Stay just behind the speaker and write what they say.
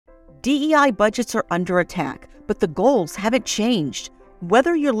DEI budgets are under attack, but the goals haven't changed.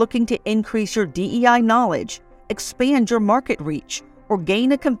 Whether you're looking to increase your DEI knowledge, expand your market reach, or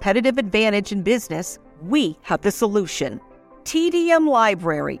gain a competitive advantage in business, we have the solution. TDM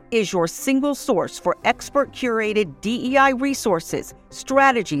Library is your single source for expert-curated DEI resources,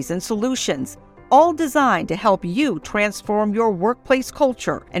 strategies, and solutions, all designed to help you transform your workplace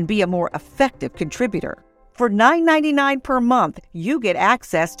culture and be a more effective contributor. For $9.99 per month, you get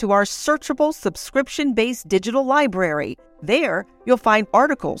access to our searchable subscription-based digital library. There, you'll find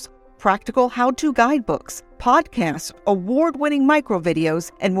articles, practical how-to guidebooks, podcasts, award-winning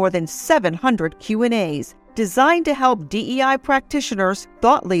microvideos, and more than 700 Q&As, designed to help DEI practitioners,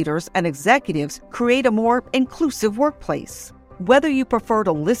 thought leaders, and executives create a more inclusive workplace. Whether you prefer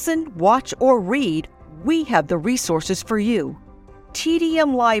to listen, watch, or read, we have the resources for you.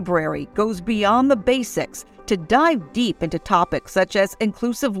 TDM Library goes beyond the basics to dive deep into topics such as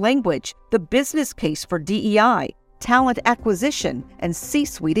inclusive language, the business case for DEI, talent acquisition, and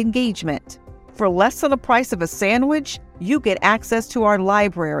C-suite engagement. For less than the price of a sandwich, you get access to our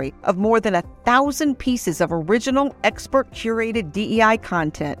library of more than 1,000 pieces of original, expert-curated DEI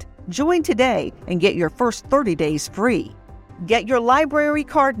content. Join today and get your first 30 days free. Get your library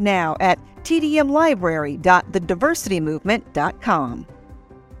card now at tdmlibrary.thediversitymovement.com.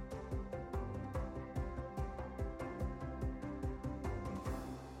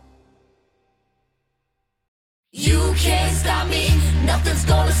 You can't stop me, nothing's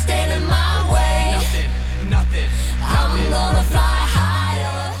gonna stand in my way. Nothing. I'm gonna fly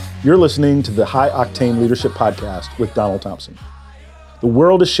higher. You're listening to the High Octane Leadership Podcast with Donald Thompson. The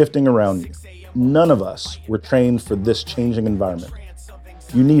world is shifting around you. None of us were trained for this changing environment.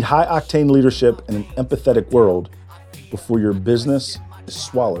 You need high octane leadership in an empathetic world before your business is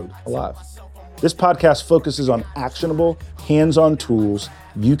swallowed alive. This podcast focuses on actionable, hands-on tools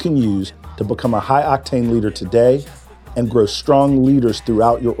you can use to become a high-octane leader today and grow strong leaders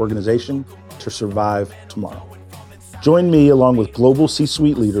throughout your organization to survive tomorrow. Join me along with global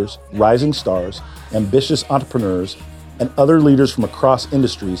C-suite leaders, rising stars, ambitious entrepreneurs, and other leaders from across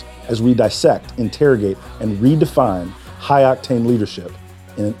industries as we dissect, interrogate, and redefine high-octane leadership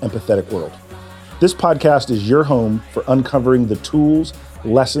in an empathetic world. This podcast is your home for uncovering the tools,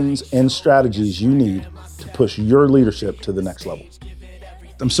 lessons, and strategies you need to push your leadership to the next level.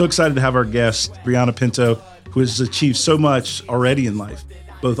 I'm so excited to have our guest, Brianna Pinto, who has achieved so much already in life,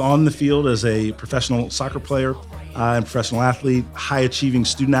 both on the field as a professional soccer player and professional athlete, high-achieving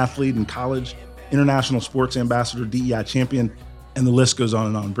student athlete in college, international sports ambassador, DEI champion, and the list goes on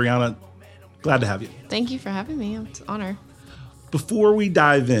and on. Brianna, glad to have you. Thank you for having me. It's an honor. Before we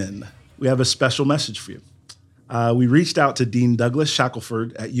dive in, we have a special message for you. We reached out to Dean Douglas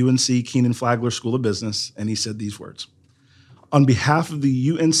Shackelford at UNC Kenan-Flagler School of Business, and he said these words. On behalf of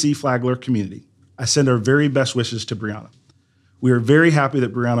the UNC Flagler community, I send our very best wishes to Brianna. We are very happy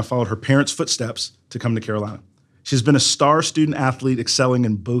that Brianna followed her parents' footsteps to come to Carolina. She's been a star student athlete excelling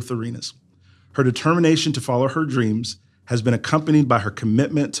in both arenas. Her determination to follow her dreams has been accompanied by her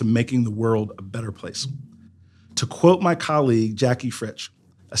commitment to making the world a better place. To quote my colleague, Jackie Fritsch,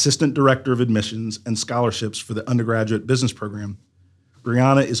 Assistant Director of Admissions and Scholarships for the Undergraduate Business Program,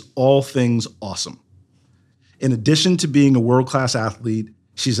 Brianna is all things awesome. In addition to being a world-class athlete,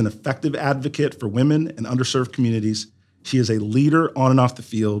 she's an effective advocate for women and underserved communities. She is a leader on and off the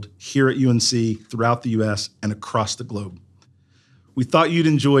field here at UNC, throughout the U.S., and across the globe. We thought you'd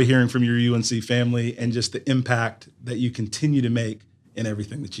enjoy hearing from your UNC family and just the impact that you continue to make in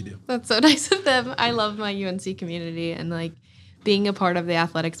everything that you do. That's so nice of them. I love my UNC community, and being a part of the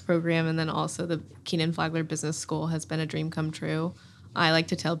athletics program and then also the Kenan-Flagler Business School has been a dream come true. I like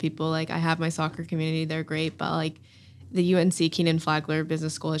to tell people, I have my soccer community, they're great, but the UNC Kenan-Flagler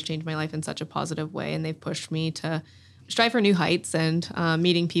Business School has changed my life in such a positive way, and they've pushed me to strive for new heights, and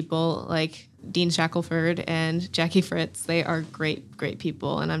meeting people like Dean Shackelford and Jackie Fritz. They are great, great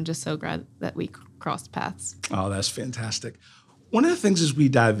people, and I'm just so glad that we crossed paths. Oh, that's fantastic. One of the things as we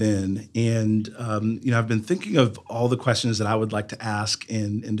dive in, and I've been thinking of all the questions that I would like to ask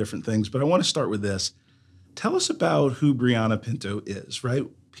in different things, but I want to start with this. Tell us about who Brianna Pinto is, right?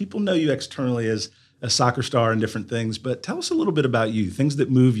 People know you externally as a soccer star and different things, but tell us a little bit about you, things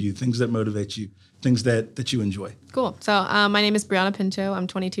that move you, things that motivate you, things that you enjoy. Cool. So my name is Brianna Pinto. I'm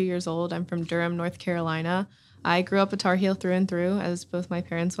 22 years old. I'm from Durham, North Carolina. I grew up a Tar Heel through and through, as both my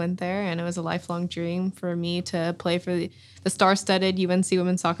parents went there, and it was a lifelong dream for me to play for the star-studded UNC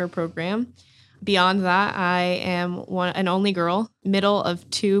women's soccer program. Beyond that, I am an only girl, middle of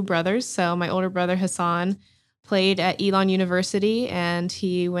two brothers. So my older brother, Hassan, played at Elon University, and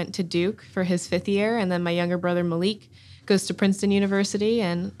he went to Duke for his 5th year. And then my younger brother, Malik, goes to Princeton University,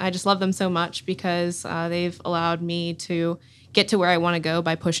 and I just love them so much because they've allowed me to get to where I want to go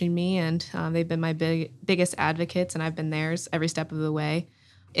by pushing me, and they've been my biggest advocates, and I've been theirs every step of the way.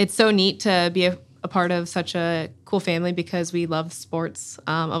 It's so neat to be a part of such a cool family because we love sports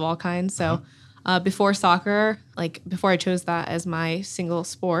of all kinds. So before soccer, like before I chose that as my single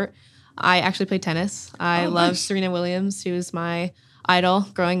sport, I actually played tennis. I love Serena Williams. She was my idol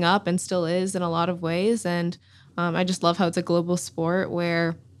growing up and still is in a lot of ways. And I just love how it's a global sport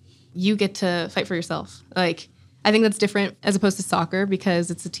where you get to fight for yourself. Like, I think that's different as opposed to soccer because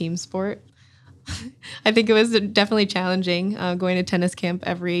it's a team sport. I think it was definitely challenging going to tennis camp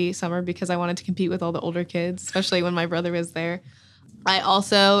every summer because I wanted to compete with all the older kids, especially when my brother was there. I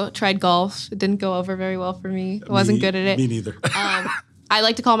also tried golf. It didn't go over very well for me. I wasn't good at it. Me neither. I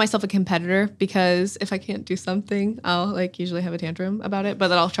like to call myself a competitor because if I can't do something, I'll like usually have a tantrum about it, but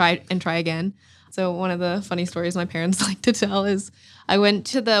then I'll try again. So one of the funny stories my parents like to tell is I went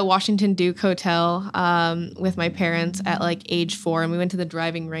to the Washington Duke Hotel with my parents at like age 4, and we went to the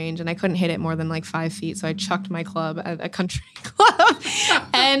driving range, and I couldn't hit it more than like 5 feet, so I chucked my club at a country club.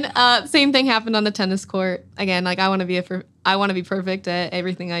 And same thing happened on the tennis court. Again, like I want to be perfect at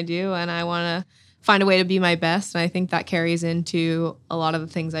everything I do, and I want to find a way to be my best. And I think that carries into a lot of the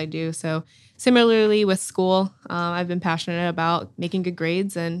things I do. So similarly with school, I've been passionate about making good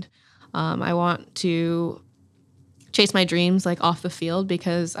grades, and I want to chase my dreams like off the field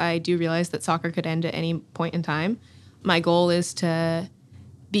because I do realize that soccer could end at any point in time. My goal is to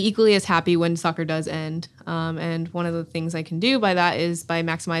be equally as happy when soccer does end. And one of the things I can do by that is by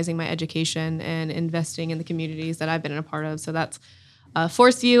maximizing my education and investing in the communities that I've been a part of. So that's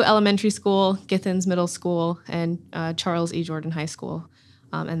Forest View Elementary School, Githens Middle School, and Charles E. Jordan High School,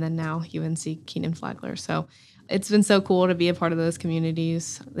 and then now UNC Keenan-Flagler. So it's been so cool to be a part of those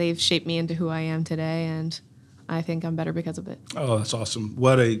communities. They've shaped me into who I am today, and I think I'm better because of it. Oh, that's awesome.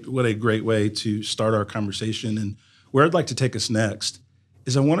 What a great way to start our conversation. And where I'd like to take us next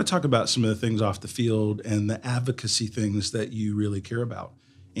is I want to talk about some of the things off the field and the advocacy things that you really care about.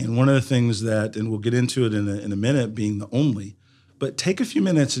 And one of the things that, and we'll get into it in a minute, being the only, but take a few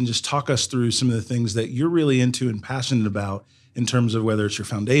minutes and just talk us through some of the things that you're really into and passionate about in terms of whether it's your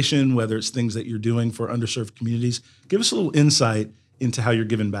foundation, whether it's things that you're doing for underserved communities. Give us a little insight into how you're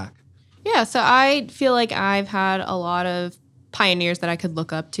giving back. Yeah, so I feel like I've had a lot of pioneers that I could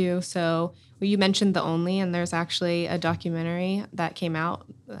look up to. So you mentioned The Only, and there's actually a documentary that came out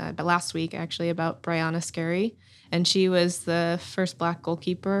last week, actually, about Brianna Scary. And she was the first Black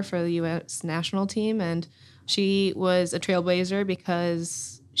goalkeeper for the U.S. national team. And she was a trailblazer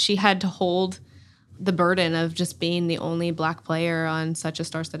because she had to hold the burden of just being the only Black player on such a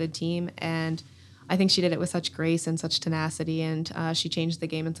star-studded team. And I think she did it with such grace and such tenacity, and she changed the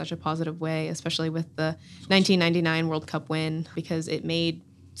game in such a positive way, especially with the 1999 World Cup win, because it made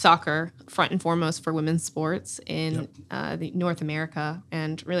soccer front and foremost for women's sports in North America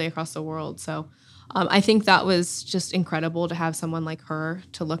and really across the world. So I think that was just incredible to have someone like her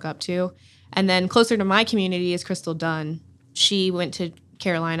to look up to. And then closer to my community is Crystal Dunn. She went to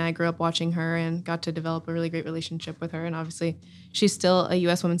Carolina. I grew up watching her and got to develop a really great relationship with her. And obviously, she's still a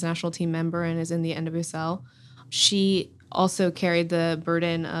U.S. women's national team member and is in the NWSL. She also carried the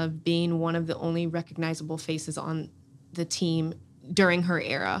burden of being one of the only recognizable faces on the team during her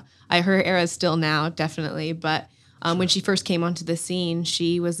era. Her era is still now, definitely, but when she first came onto the scene,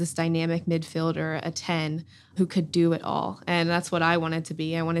 she was this dynamic midfielder, a 10, who could do it all. And that's what I wanted to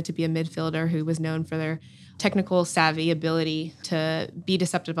be. I wanted to be a midfielder who was known for their technical savvy ability to be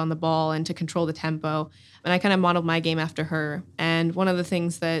deceptive on the ball and to control the tempo. And I kind of modeled my game after her. And one of the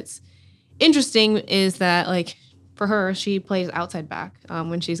things that's interesting is that, like, for her, she plays outside back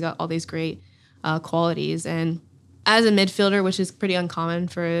when she's got all these great qualities. And as a midfielder, which is pretty uncommon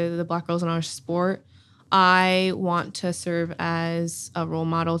for the Black girls in our sport, I want to serve as a role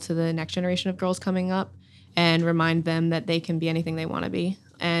model to the next generation of girls coming up and remind them that they can be anything they want to be.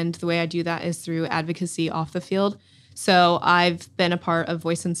 And the way I do that is through advocacy off the field. So I've been a part of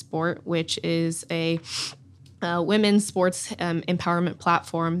Voice in Sport, which is a women's sports empowerment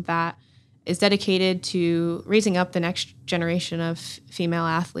platform that is dedicated to raising up the next generation of female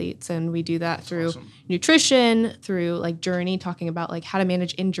athletes. And we do that through nutrition, through like journey, talking about like how to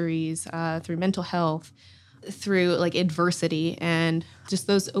manage injuries, through mental health, through like adversity, and just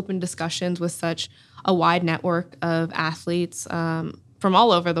those open discussions with such a wide network of athletes from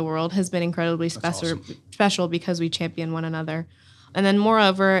all over the world has been incredibly special because we champion one another. And then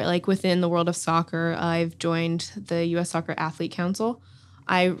moreover, like within the world of soccer, I've joined the U.S. Soccer Athlete Council.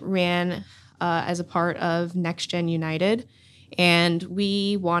 I ran as a part of Next Gen United, And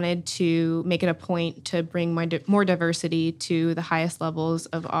we wanted to make it a point to bring more diversity to the highest levels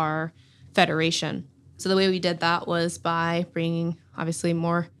of our federation. So the way we did that was by bringing, obviously,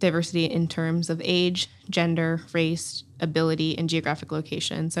 more diversity in terms of age, gender, race, ability, and geographic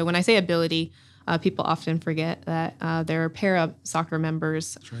location. So when I say ability, people often forget that there are para soccer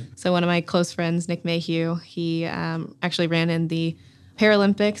members. That's right. So one of my close friends, Nick Mayhew, he actually ran in the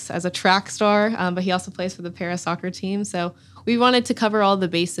Paralympics as a track star, but he also plays for the para soccer team. So we wanted to cover all the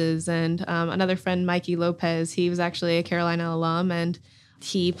bases. And another friend, Mikey Lopez, he was actually a Carolina alum, and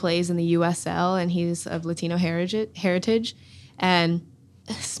he plays in the USL, and he's of Latino heritage. And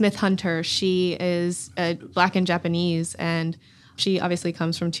Smith Hunter, she is Black and Japanese, and she obviously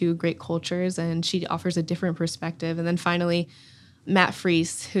comes from two great cultures, and she offers a different perspective. And then finally, Matt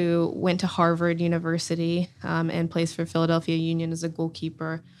Freese, who went to Harvard University and plays for Philadelphia Union as a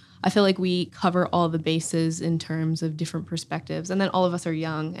goalkeeper. I feel like we cover all the bases in terms of different perspectives. And then all of us are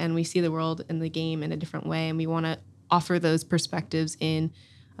young, and we see the world and the game in a different way, and we want to offer those perspectives in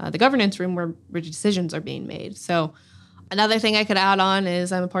the governance room where decisions are being made. So another thing I could add on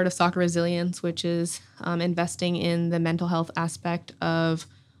is I'm a part of Soccer Resilience, which is investing in the mental health aspect of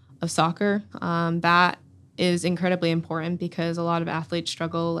soccer. That is incredibly important because a lot of athletes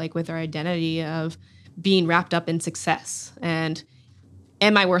struggle with their identity of being wrapped up in success. And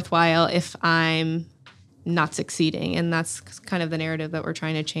am I worthwhile if I'm not succeeding? And that's kind of the narrative that we're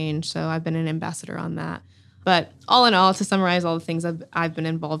trying to change. So I've been an ambassador on that. But all in all, to summarize all the things I've been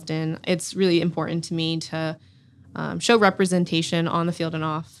involved in, it's really important to me to show representation on the field and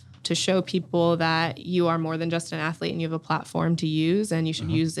off, to show people that you are more than just an athlete and you have a platform to use and you should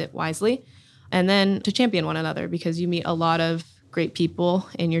use it wisely. And then to champion one another, because you meet a lot of great people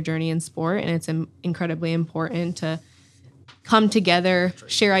in your journey in sport, and it's incredibly important to come together,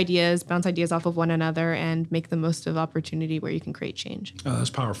 share ideas, bounce ideas off of one another, and make the most of opportunity where you can create change. Oh, that's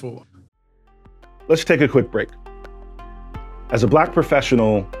powerful. Let's take a quick break. As a Black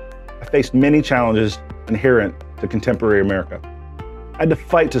professional, I faced many challenges inherent to contemporary America. I had to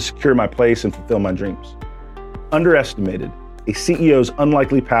fight to secure my place and fulfill my dreams. Underestimated, a CEO's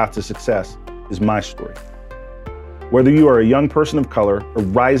unlikely path to success is my story. Whether you are a young person of color, a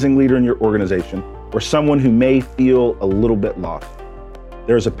rising leader in your organization, or someone who may feel a little bit lost,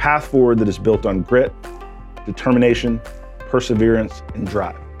 there is a path forward that is built on grit, determination, perseverance, and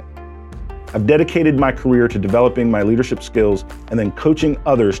drive. I've dedicated my career to developing my leadership skills and then coaching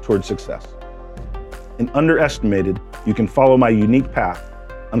others towards success. In Underestimated, you can follow my unique path,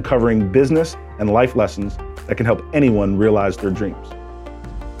 uncovering business and life lessons that can help anyone realize their dreams.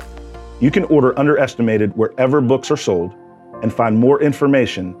 You can order Underestimated wherever books are sold and find more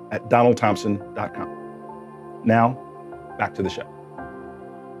information at donaldthompson.com. Now, back to the show.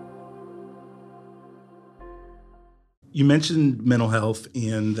 You mentioned mental health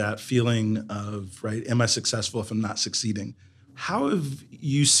and that feeling of, right, am I successful if I'm not succeeding? How have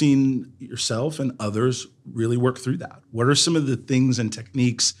you seen yourself and others really work through that? What are some of the things and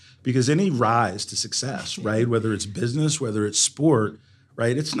techniques? Because any rise to success, right, whether it's business, whether it's sport,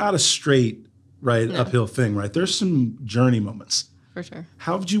 right, it's not a straight, uphill thing, right? There's some journey moments. For sure.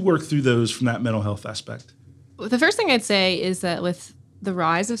 How did you work through those from that mental health aspect? The first thing I'd say is that with the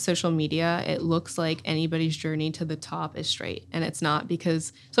rise of social media, it looks like anybody's journey to the top is straight. And it's not,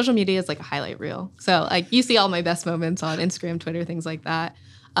 because social media is like a highlight reel. So you see all my best moments on Instagram, Twitter, things like that.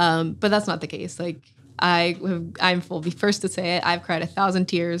 But that's not the case. I'm full, be first to say it. I've cried 1,000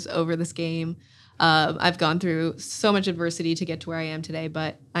 tears over this game. I've gone through so much adversity to get to where I am today,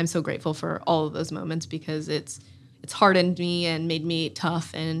 but I'm so grateful for all of those moments because it's hardened me and made me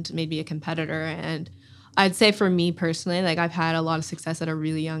tough and made me a competitor. And I'd say for me personally, I've had a lot of success at a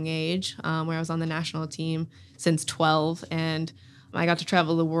really young age, where I was on the national team since 12, and I got to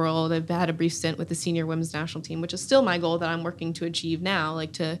travel the world. I've had a brief stint with the senior women's national team, which is still my goal that I'm working to achieve now,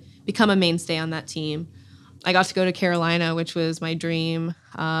 to become a mainstay on that team. I got to go to Carolina, which was my dream.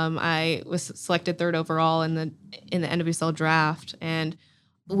 I was selected 3rd overall in the NWSL draft, and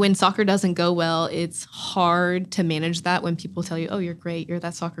when soccer doesn't go well, it's hard to manage that when people tell you, "Oh, you're great. You're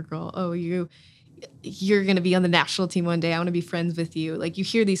that soccer girl. Oh, you're going to be on the national team one day. I want to be friends with you." You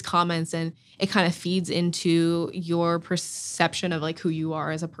hear these comments and it kind of feeds into your perception of who you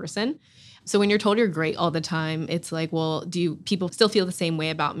are as a person. So when you're told you're great all the time, it's well, do people still feel the same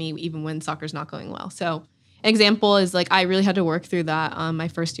way about me even when soccer's not going well? So an example is I really had to work through that my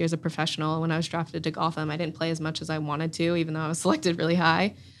first year as a professional. When I was drafted to Gotham, I didn't play as much as I wanted to, even though I was selected really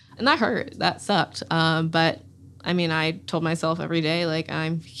high. And that hurt. That sucked. But I told myself every day,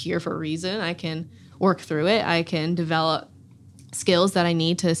 I'm here for a reason. I can work through it. I can develop skills that I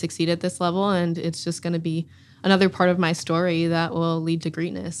need to succeed at this level. And it's just going to be another part of my story that will lead to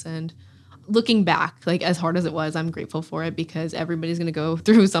greatness. And looking back, like as hard as it was, I'm grateful for it because everybody's going to go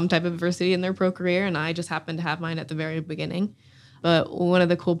through some type of adversity in their pro career. And I just happened to have mine at the very beginning. But one of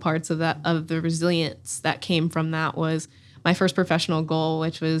the cool parts of that, of the resilience that came from that, was my first professional goal,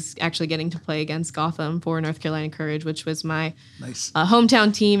 which was actually getting to play against Gotham for North Carolina Courage, which was my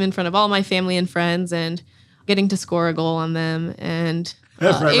hometown team in front of all my family and friends, and getting to score a goal on them. And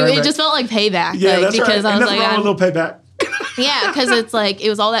it just felt like payback. Yeah, like, that's because right. I was like, a little payback. Yeah, because it's like, it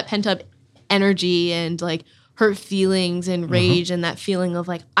was all that pent up energy and like hurt feelings and rage and that feeling of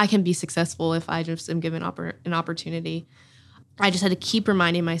like, I can be successful if I just am given an opportunity. I just had to keep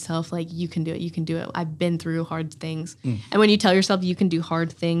reminding myself, like, you can do it, you can do it. I've been through hard things. And when you tell yourself you can do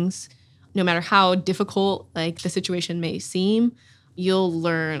hard things, no matter how difficult like the situation may seem, you'll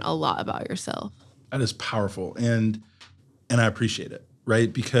learn a lot about yourself. That is powerful. And I appreciate it,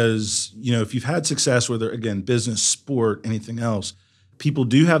 right? Because, you know, if you've had success, whether, again, business, sport, anything else, people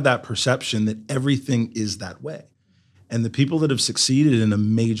do have that perception that everything is that way. And the people that have succeeded in a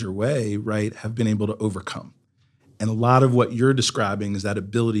major way, right, have been able to overcome. And a lot of what you're describing is that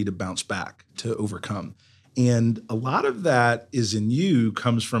ability to bounce back, to overcome. And a lot of that is in you,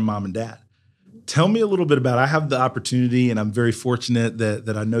 comes from mom and dad. Tell me a little bit about, I have the opportunity and I'm very fortunate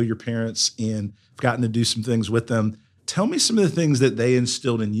that I know your parents and I've gotten to do some things with them. Tell me some of the things that they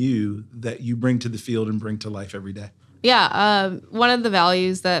instilled in you that you bring to the field and bring to life every day. Yeah, one of the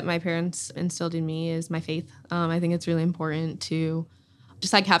values that my parents instilled in me is my faith. I think it's really important to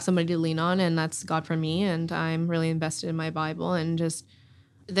just like have somebody to lean on, and that's God for me. And I'm really invested in my Bible and just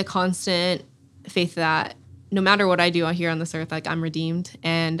the constant faith that no matter what I do out here on this earth, like I'm redeemed.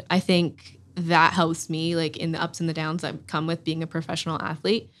 And I think that helps me like in the ups and the downs that come with being a professional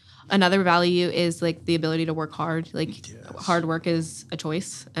athlete. Another value is like the ability to work hard. Like hard work is a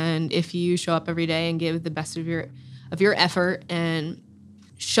choice. And if you show up every day and give the best of your effort and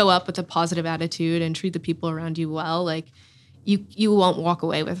show up with a positive attitude and treat the people around you well, like you won't walk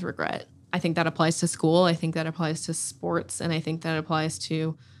away with regret. I think that applies to school. I think that applies to sports. And I think that applies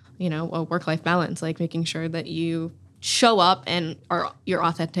to, you know, a work-life balance, like making sure that you show up and are your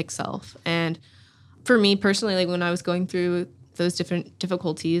authentic self. And for me personally, like when I was going through those different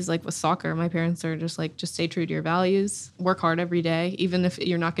difficulties, like with soccer, my parents are just like, just stay true to your values, work hard every day. Even if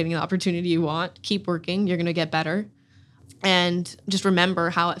you're not getting the opportunity you want, keep working, you're going to get better. And just remember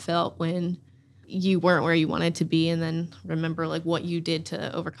how it felt when you weren't where you wanted to be, and then remember like what you did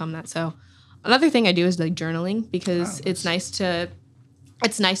to overcome that. So another thing I do is like journaling, because it's nice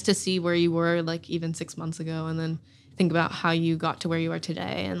to see where you were like even 6 months ago, and then think about how you got to where you are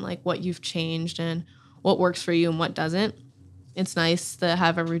today and like what you've changed and what works for you and what doesn't. It's nice to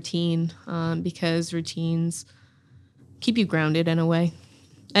have a routine because routines keep you grounded in a way.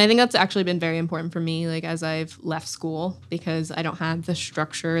 And I think that's actually been very important for me, like as I've left school, because I don't have the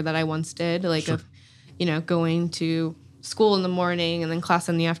structure that I once did, like of, you know, going to school in the morning and then class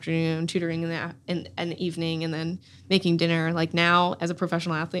in the afternoon, tutoring in the evening, and then making dinner. Like now, as a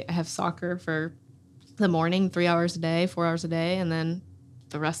professional athlete, I have soccer for the morning, 3 hours a day, 4 hours a day, and then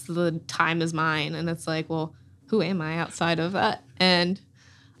the rest of the time is mine. And it's like, well, who am I outside of that? And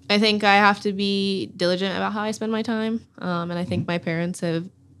I think I have to be diligent about how I spend my time. And I think my parents have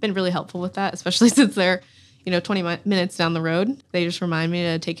been really helpful with that, especially since they're, you know, 20 minutes down the road. They just remind me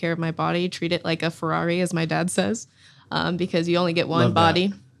to take care of my body, treat it like a Ferrari, as my dad says, because you only get one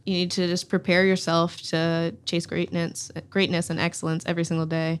body. You need to just prepare yourself to chase greatness and excellence every single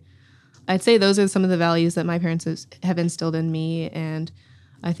day. I'd say those are some of the values that my parents have instilled in me, and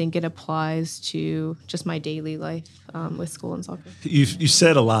I think it applies to just my daily life with school and soccer. You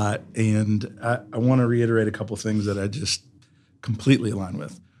said a lot, and I want to reiterate a couple things that I just completely align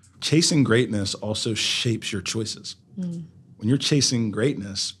with. Chasing greatness also shapes your choices. When you're chasing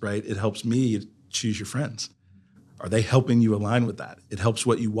greatness, right, it helps me choose your friends. Are they helping you align with that? It helps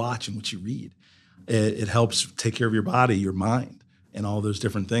what you watch and what you read. It helps take care of your body, your mind, and all those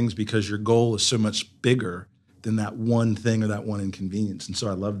different things, because your goal is so much bigger than that one thing or that one inconvenience. And so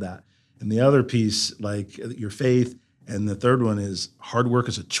I love that. And the other piece, like your faith, and the third one is hard work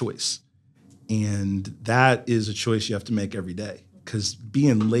is a choice. And that is a choice you have to make every day, because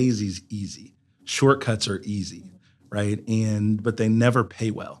being lazy is easy. Shortcuts are easy, right? But they never pay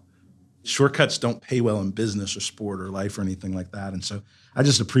well. Shortcuts don't pay well in business or sport or life or anything like that. And so I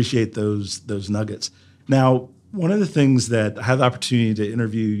just appreciate those nuggets. Now, one of the things that I had the opportunity to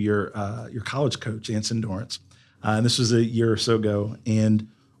interview your college coach, Anson Dorrance, and this was a year or so ago. And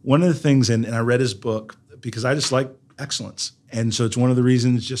one of the things, and I read his book because I just like excellence. And so it's one of the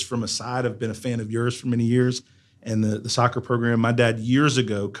reasons, just from a side, I've been a fan of yours for many years. and the soccer program. My dad years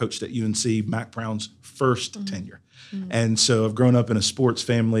ago coached at UNC, Mac Brown's first tenure. And so I've grown up in a sports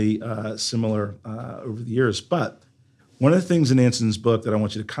family similar over the years. But one of the things in Anson's book that I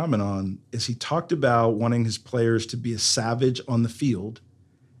want you to comment on is he talked about wanting his players to be a savage on the field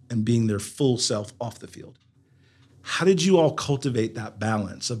and being their full self off the field. How did you all cultivate that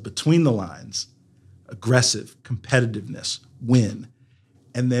balance of between the lines, aggressive, competitiveness, win,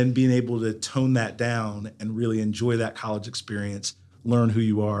 and then being able to tone that down and really enjoy that college experience, learn who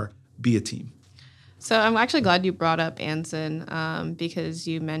you are, be a team? So I'm actually glad you brought up Anson because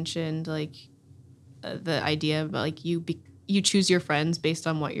you mentioned the idea of you choose your friends based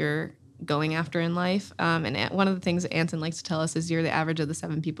on what you're going after in life. And one of the things that Anson likes to tell us is you're the average of the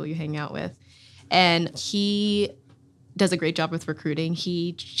 7 people you hang out with. And he does a great job with recruiting.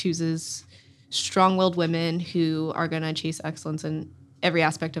 He chooses strong-willed women who are going to chase excellence in every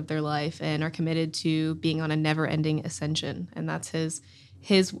aspect of their life and are committed to being on a never-ending ascension. And that's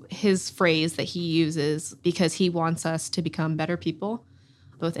his phrase that he uses because he wants us to become better people,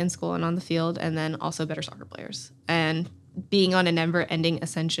 both in school and on the field, and then also better soccer players. And being on a never-ending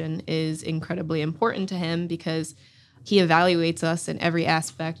ascension is incredibly important to him because he evaluates us in every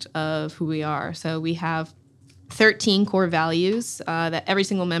aspect of who we are. So we have 13 core values that every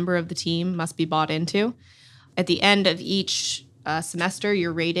single member of the team must be bought into. At the end of each semester,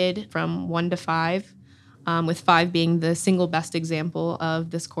 you're rated from 1 to 5, with 5 being the single best example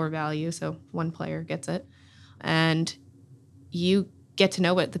of this core value. So one player gets it. And you get to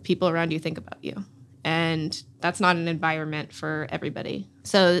know what the people around you think about you. And that's not an environment for everybody.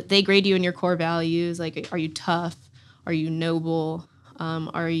 So they grade you in your core values. Like, are you tough? Are you noble?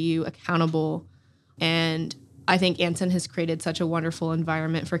 Are you accountable? And I think Anson has created such a wonderful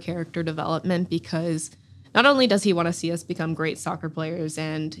environment for character development because not only does he want to see us become great soccer players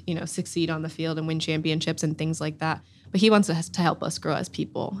and, succeed on the field and win championships and things like that, but he wants us to help us grow as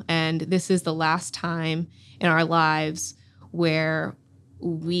people. And this is the last time in our lives where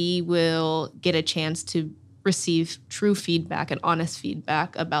we will get a chance to receive true feedback and honest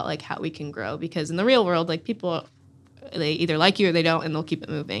feedback about how we can grow. Because in the real world, people, they either like you or they don't, and they'll keep it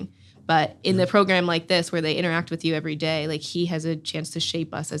moving. But in the program like this, where they interact with you every day, he has a chance to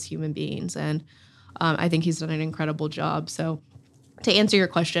shape us as human beings. And I think he's done an incredible job. So to answer your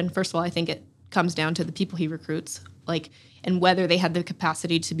question, first of all, I think it comes down to the people he recruits, and whether they had the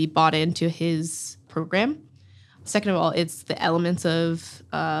capacity to be bought into his program. Second of all, it's the elements of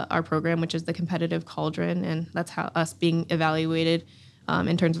our program, which is the competitive cauldron, and that's how us being evaluated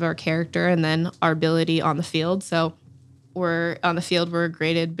in terms of our character and then our ability on the field. So we're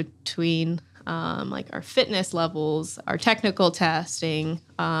graded between our fitness levels, our technical testing,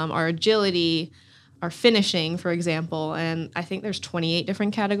 our agility, our finishing, for example. And I think there's 28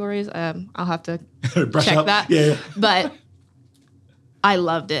 different categories. I'll have to check that. Yeah. But I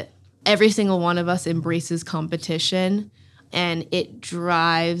loved it. Every single one of us embraces competition, and it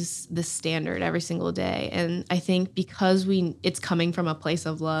drives the standard every single day. And I think because it's coming from a place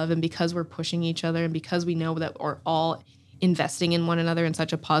of love, and because we're pushing each other, and because we know that we're all investing in one another in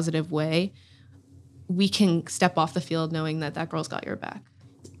such a positive way, we can step off the field knowing that girl's got your back.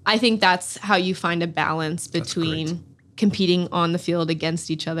 I think that's how you find a balance between competing on the field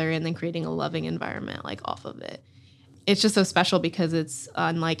against each other and then creating a loving environment off of it. It's just so special because it's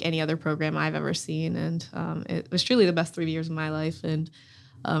unlike any other program I've ever seen. And it was truly the best 3 years of my life. And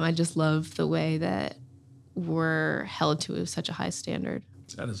I just love the way that we're held to such a high standard.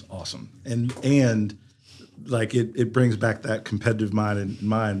 That is awesome. And it brings back that competitive mind in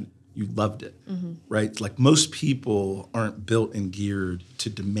mind. You loved it, right? Most people aren't built and geared to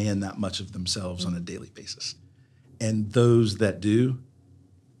demand that much of themselves on a daily basis. And those that do,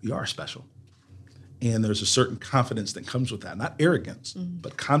 you are special. And there's a certain confidence that comes with that. Not arrogance,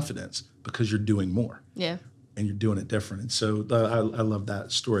 but confidence because you're doing more. Yeah. And you're doing it different. And so I love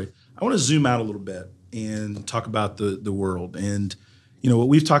that story. I want to zoom out a little bit and talk about the world. And, what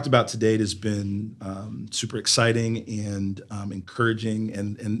we've talked about to date has been super exciting and encouraging,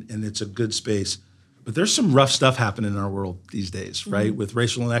 and it's a good space. But there's some rough stuff happening in our world these days, right? With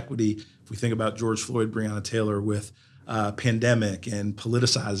racial inequity, if we think about George Floyd, Brianna Taylor, with pandemic and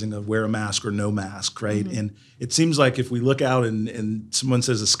politicizing of wear a mask or no mask, right? And it seems like if we look out and someone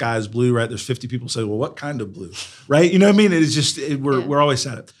says the sky is blue, right? There's 50 people say, well, what kind of blue, right? You know what I mean? It's just, we're always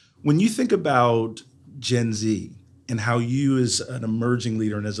at it. When you think about Gen Z and how you as an emerging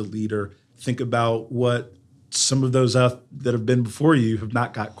leader and as a leader think about what some of those that have been before you have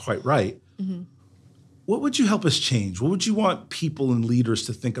not got quite right, what would you help us change? What would you want people and leaders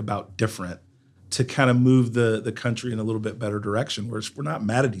to think about different to kind of move the country in a little bit better direction where we're not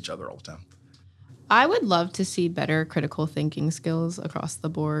mad at each other all the time? I would love to see better critical thinking skills across the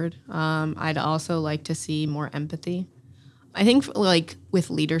board. I'd also like to see more empathy. I think like with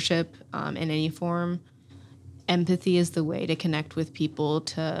leadership in any form, empathy is the way to connect with people,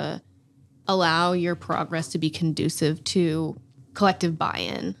 to allow your progress to be conducive to collective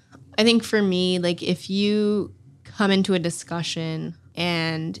buy-in. I think for me, like if you come into a discussion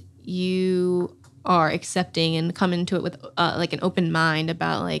and you are accepting and come into it with like an open mind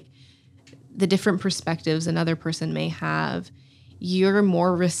about like the different perspectives another person may have, you're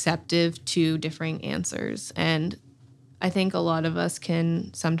more receptive to differing answers. And I think a lot of us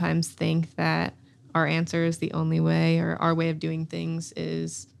can sometimes think that our answer is the only way, or our way of doing things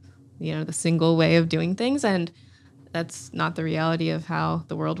is, the single way of doing things. And that's not the reality of how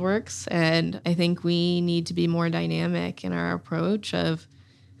the world works. And I think we need to be more dynamic in our approach of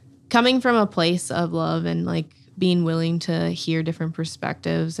coming from a place of love and like being willing to hear different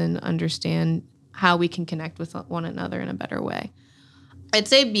perspectives and understand how we can connect with one another in a better way. I'd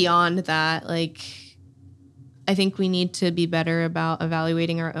say beyond that, like, I think we need to be better about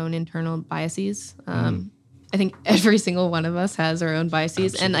evaluating our own internal biases. I think every single one of us has our own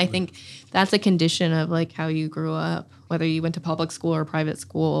biases. Absolutely. And I think that's a condition of like how you grew up, whether you went to public school or private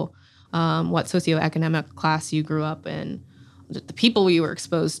school, what socioeconomic class you grew up in, the people you were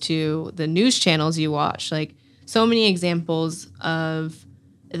exposed to, the news channels you watch, like so many examples of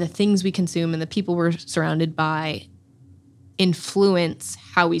the things we consume and the people we're surrounded by influence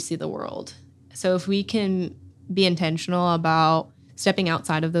how we see the world. So if we can be intentional about stepping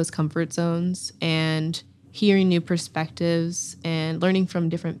outside of those comfort zones and hearing new perspectives and learning from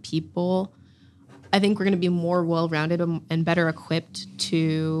different people, I think we're going to be more well-rounded and better equipped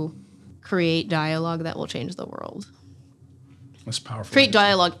to create dialogue that will change the world. That's powerful. Create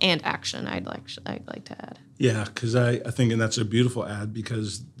dialogue and action, I'd like to add. Yeah, because I think, and that's a beautiful ad,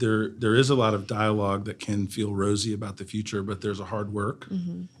 because there is a lot of dialogue that can feel rosy about the future, but there's a hard work.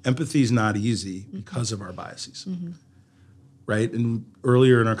 Mm-hmm. Empathy is not easy because of our biases, right? And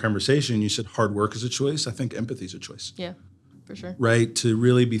earlier in our conversation, you said hard work is a choice. I think empathy is a choice. Yeah, for sure. Right? To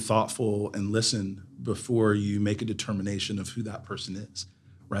really be thoughtful and listen before you make a determination of who that person is,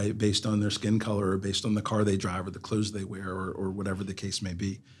 right? Based on their skin color or based on the car they drive or the clothes they wear or whatever the case may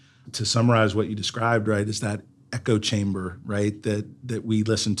be. To summarize what you described, right, is that echo chamber, right, that we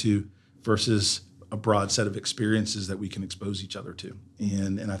listen to versus a broad set of experiences that we can expose each other to.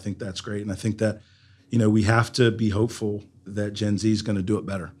 And I think that's great. And I think that, we have to be hopeful that Gen Z is going to do it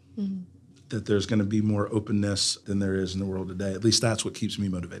better, that there's going to be more openness than there is in the world today. At least that's what keeps me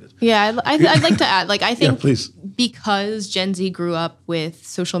motivated. Yeah, I'd like to add, like, I think please. Because Gen Z grew up with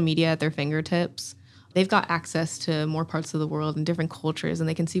social media at their fingertips, they've got access to more parts of the world and different cultures, and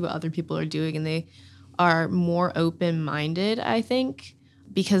they can see what other people are doing, and they are more open-minded, I think,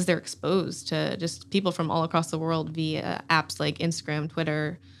 because they're exposed to just people from all across the world via apps like Instagram,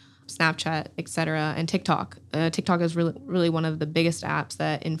 Twitter, Snapchat, etc., and TikTok. TikTok is really one of the biggest apps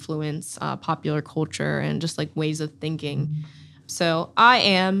that influence popular culture and just like ways of thinking. So I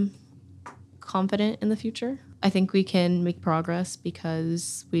am confident in the future. I think we can make progress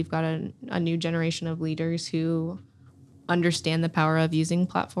because we've got a new generation of leaders who understand the power of using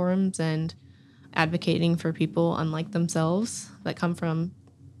platforms and advocating for people unlike themselves that come from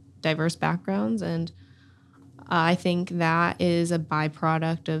diverse backgrounds. And I think that is a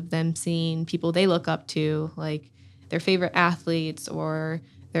byproduct of them seeing people they look up to, like their favorite athletes or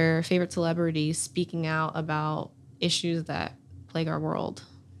their favorite celebrities, speaking out about issues that plague our world.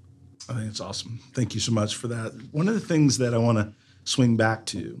 I think it's awesome. Thank you so much for that. One of the things that I want to swing back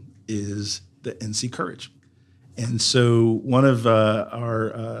to is the NC Courage. And so one of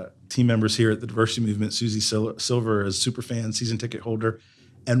our team members here at the Diversity Movement, Susie Silver, is a super fan, season ticket holder.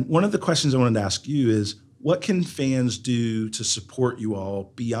 And one of the questions I wanted to ask you is, what can fans do to support you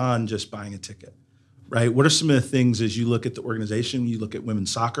all beyond just buying a ticket, right? What are some of the things as you look at the organization, you look at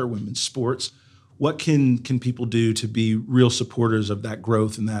women's soccer, women's sports, what can people do to be real supporters of that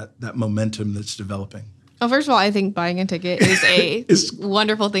growth and that momentum that's developing? Well, first of all, I think buying a ticket is a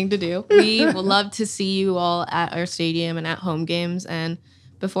wonderful thing to do. We would love to see you all at our stadium and at home games. And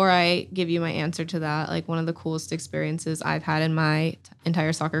before I give you my answer to that, like one of the coolest experiences I've had in my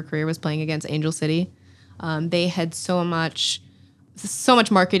entire soccer career was playing against Angel City. They had so much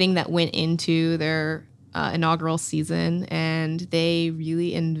marketing that went into their inaugural season, and they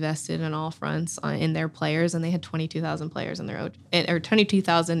really invested on all fronts in their players, and they had 22,000 players in or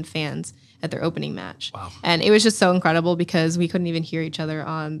 22,000 fans at their opening match. Wow. And it was just so incredible because we couldn't even hear each other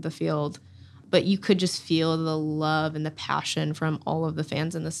on the field, but you could just feel the love and the passion from all of the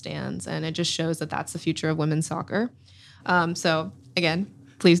fans in the stands, and it just shows that that's the future of women's soccer. So again,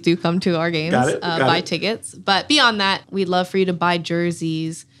 please do come to our games, Got buy it. tickets. But beyond that, we'd love for you to buy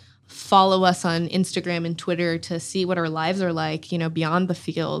jerseys, follow us on Instagram and Twitter to see what our lives are like, beyond the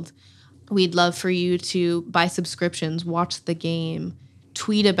field. We'd love for you to buy subscriptions, watch the game,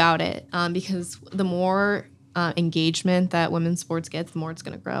 tweet about it, because the more engagement that women's sports gets, the more it's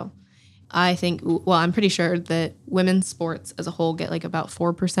going to grow. I think, I'm pretty sure that women's sports as a whole get like about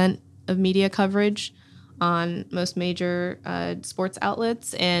 4% of media coverage on most major sports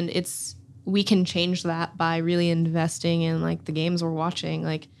outlets, and we can change that by really investing in like the games we're watching.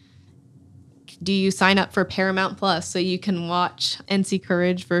 Like, do you sign up for Paramount Plus so you can watch NC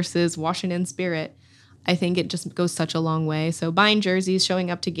Courage versus Washington Spirit? I think it just goes such a long way. So buying jerseys, showing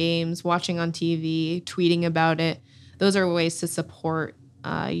up to games, watching on TV, tweeting about it, those are ways to support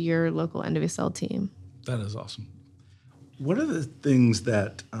your local NWSL team. That is awesome. What are the things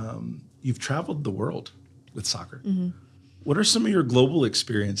that you've traveled the world with soccer? Mm-hmm. What are some of your global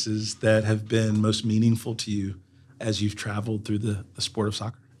experiences that have been most meaningful to you as you've traveled through the sport of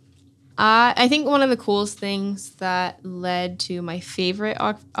soccer? I think one of the coolest things that led to my favorite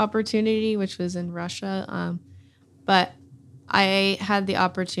opportunity, which was in Russia, but I had the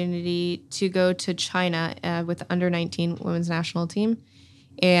opportunity to go to China with the under-19 women's national team,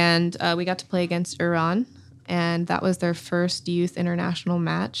 and we got to play against Iran, and that was their first youth international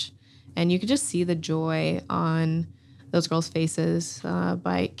match, and you could just see the joy on those girls' faces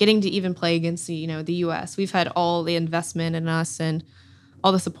by getting to even play against the U.S. We've had all the investment in us and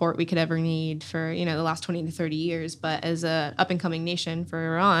all the support we could ever need for, the last 20 to 30 years. But as a up-and-coming nation for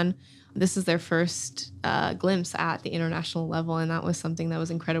Iran, this is their first glimpse at the international level, and that was something that was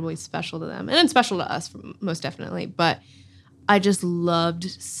incredibly special to them. And then special to us, most definitely. But I just loved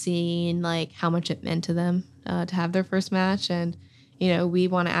seeing, like, how much it meant to them to have their first match. And, we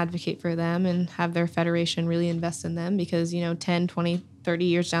want to advocate for them and have their federation really invest in them because, 10, 20, 30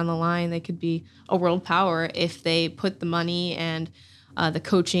 years down the line, they could be a world power if they put the money and the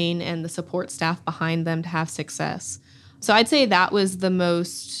coaching and the support staff behind them to have success. So I'd say that was the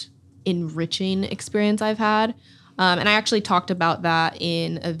most enriching experience I've had. And I actually talked about that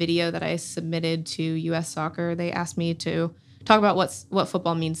in a video that I submitted to U.S. Soccer. They asked me to talk about what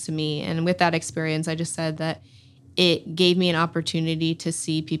football means to me. And with that experience, I just said that it gave me an opportunity to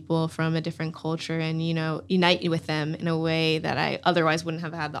see people from a different culture and, unite with them in a way that I otherwise wouldn't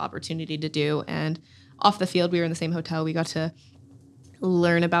have had the opportunity to do. And off the field, we were in the same hotel. We got to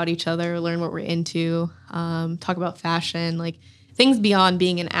learn about each other, learn what we're into, talk about fashion, like things beyond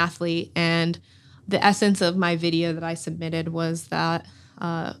being an athlete. And the essence of my video that I submitted was that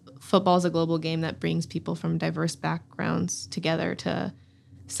football is a global game that brings people from diverse backgrounds together to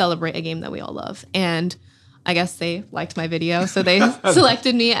celebrate a game that we all love. And I guess they liked my video, so they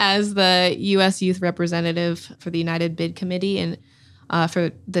selected me as the U.S. Youth Representative for the United Bid Committee and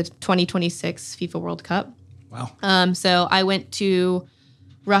for the 2026 FIFA World Cup. Wow. So I went to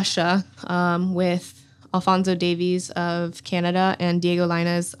Russia with Alphonso Davies of Canada and Diego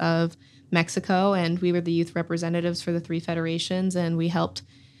Lainez of Mexico, and we were the youth representatives for the three federations, and we helped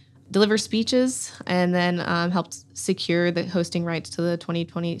deliver speeches and then helped secure the hosting rights to the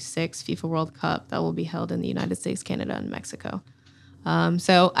 2026 FIFA World Cup that will be held in the United States, Canada, and Mexico.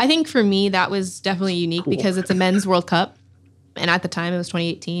 So I think for me, that was definitely unique because it's a men's World Cup. And at the time, it was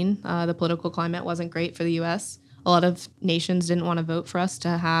 2018. The political climate wasn't great for the U.S. A lot of nations didn't want to vote for us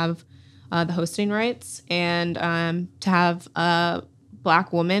to have the hosting rights. And to have a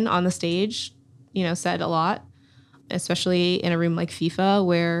Black woman on the stage, said a lot, especially in a room like FIFA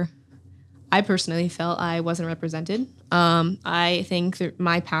where I personally felt I wasn't represented. I think that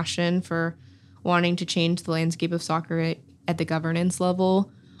my passion for wanting to change the landscape of soccer at the governance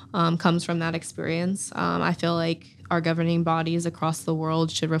level comes from that experience. I feel like our governing bodies across the world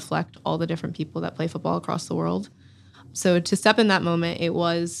should reflect all the different people that play football across the world. So to step in that moment, it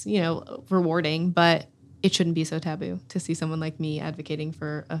was, rewarding, but it shouldn't be so taboo to see someone like me advocating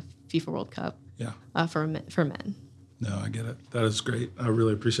for a FIFA World Cup for men. No, I get it. That is great. I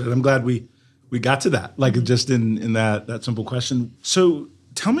really appreciate it. I'm glad we got to that, like just in that simple question. So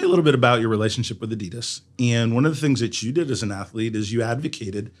tell me a little bit about your relationship with Adidas. And one of the things that you did as an athlete is you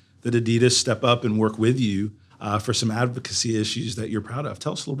advocated that Adidas step up and work with you for some advocacy issues that you're proud of.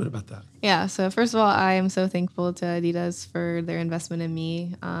 Tell us a little bit about that. Yeah, so first of all, I am so thankful to Adidas for their investment in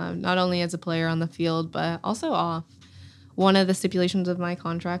me, not only as a player on the field, but also off. One of the stipulations of my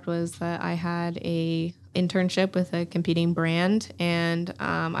contract was that I had a internship with a competing brand, and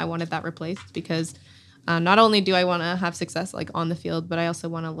I wanted that replaced because not only do I want to have success like on the field, but I also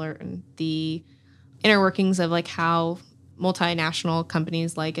want to learn the inner workings of like how multinational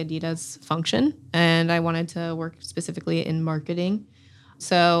companies like Adidas function, and I wanted to work specifically in marketing.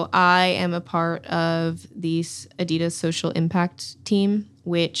 So I am a part of the Adidas Social Impact team,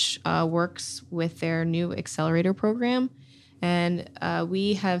 which works with their new accelerator program. And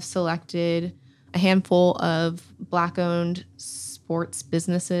we have selected a handful of Black-owned sports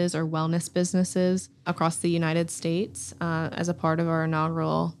businesses or wellness businesses across the United States as a part of our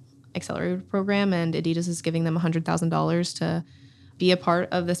inaugural accelerator program. And Adidas is giving them $100,000 to be a part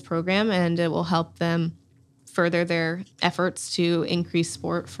of this program, and it will help them further their efforts to increase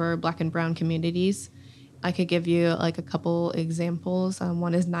sport for Black and brown communities. I could give you like a couple examples.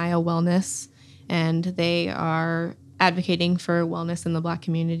 One is Naya Wellness, and they are advocating for wellness in the Black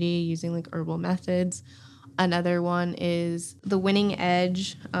community using like herbal methods. Another one is The Winning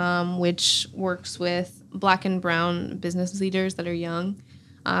Edge, which works with Black and brown business leaders that are young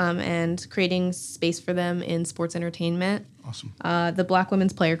and creating space for them in sports entertainment. Awesome. The Black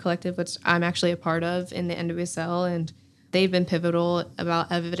Women's Player Collective, which I'm actually a part of in the NWSL, and they've been pivotal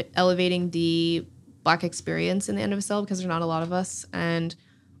about elevating the Black experience in the NWSL because there's not a lot of us, and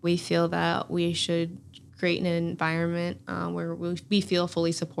we feel that we should create an environment where we feel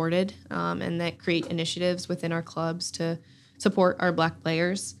fully supported and that create initiatives within our clubs to support our Black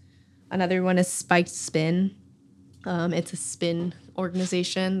players. Another one is Spiked Spin. It's a spin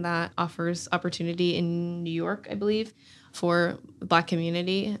organization that offers opportunity in New York, I believe, for the Black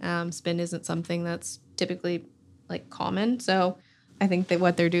community. Spin isn't something that's typically like common, so I think that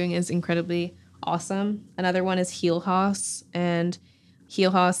what they're doing is incredibly awesome. Another one is Heal House, and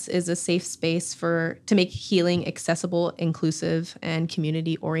Heal House is a safe space to make healing accessible, inclusive, and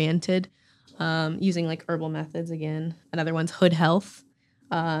community-oriented, using like herbal methods again. Another one's Hood Health.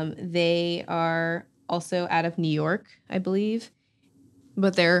 They are also out of New York, I believe,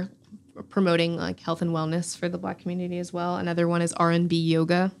 but they're promoting like health and wellness for the Black community as well. Another one is R&B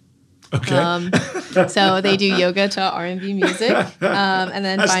Yoga. Okay. So they do yoga to R&B music. And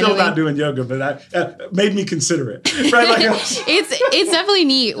then I'm finally, still not doing yoga, but that made me consider it. Right? Like, it's definitely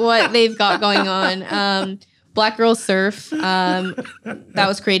neat what they've got going on. Black Girl Surf, that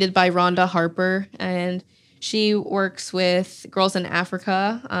was created by Rhonda Harper, and she works with girls in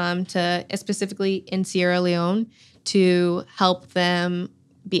Africa, specifically in Sierra Leone, to help them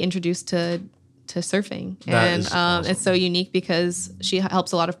be introduced to surfing. And awesome. It's so unique because she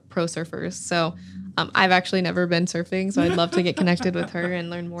helps a lot of pro surfers. So I've actually never been surfing, so I'd love to get connected with her and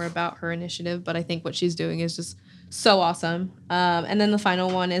learn more about her initiative. But I think what she's doing is just so awesome. And then the final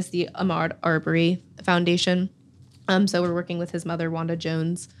one is the Ahmaud Arbery Foundation. So we're working with his mother, Wanda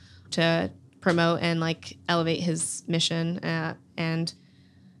Jones, to promote and like elevate his mission. And,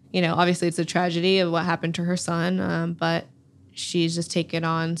 you know, obviously it's a tragedy of what happened to her son, but she's just taken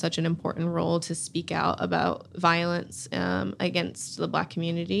on such an important role to speak out about violence against the Black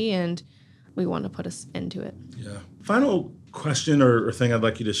community, and we want to put an end to it. Yeah. Final question or thing I'd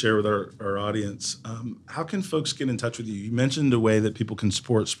like you to share with our audience. How can folks get in touch with you? You mentioned a way that people can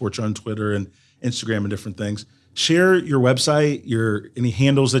support you on Twitter and Instagram and different things. Share your website, any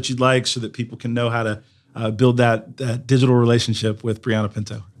handles that you'd like so that people can know how to build that digital relationship with Brianna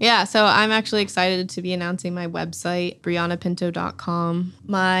Pinto. Yeah, so I'm actually excited to be announcing my website, briannapinto.com.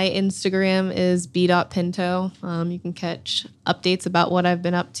 My Instagram is b.pinto. You can catch updates about what I've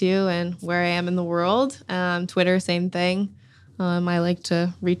been up to and where I am in the world. Twitter, same thing. I like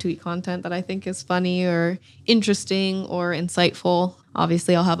to retweet content that I think is funny or interesting or insightful.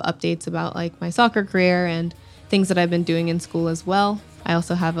 Obviously, I'll have updates about like my soccer career and things that I've been doing in school as well. I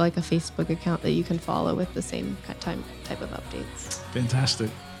also have like a Facebook account that you can follow with the same type of updates. Fantastic.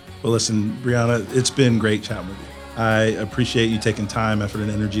 Well, listen, Brianna, it's been great chatting with you. I appreciate you taking time, effort, and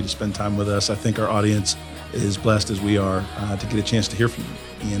energy to spend time with us. I think our audience is blessed as we are to get a chance to hear from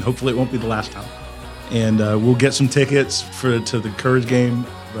you. And hopefully it won't be the last time. And we'll get some tickets to the Courage game.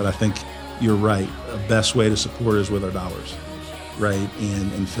 But I think you're right. The best way to support is with our dollars, right?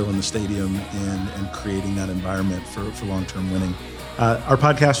 And filling the stadium and creating that environment for long-term winning. Our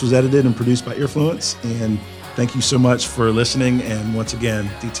podcast was edited and produced by Earfluence, and thank you so much for listening. And once again,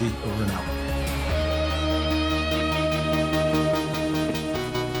 DT, over and out.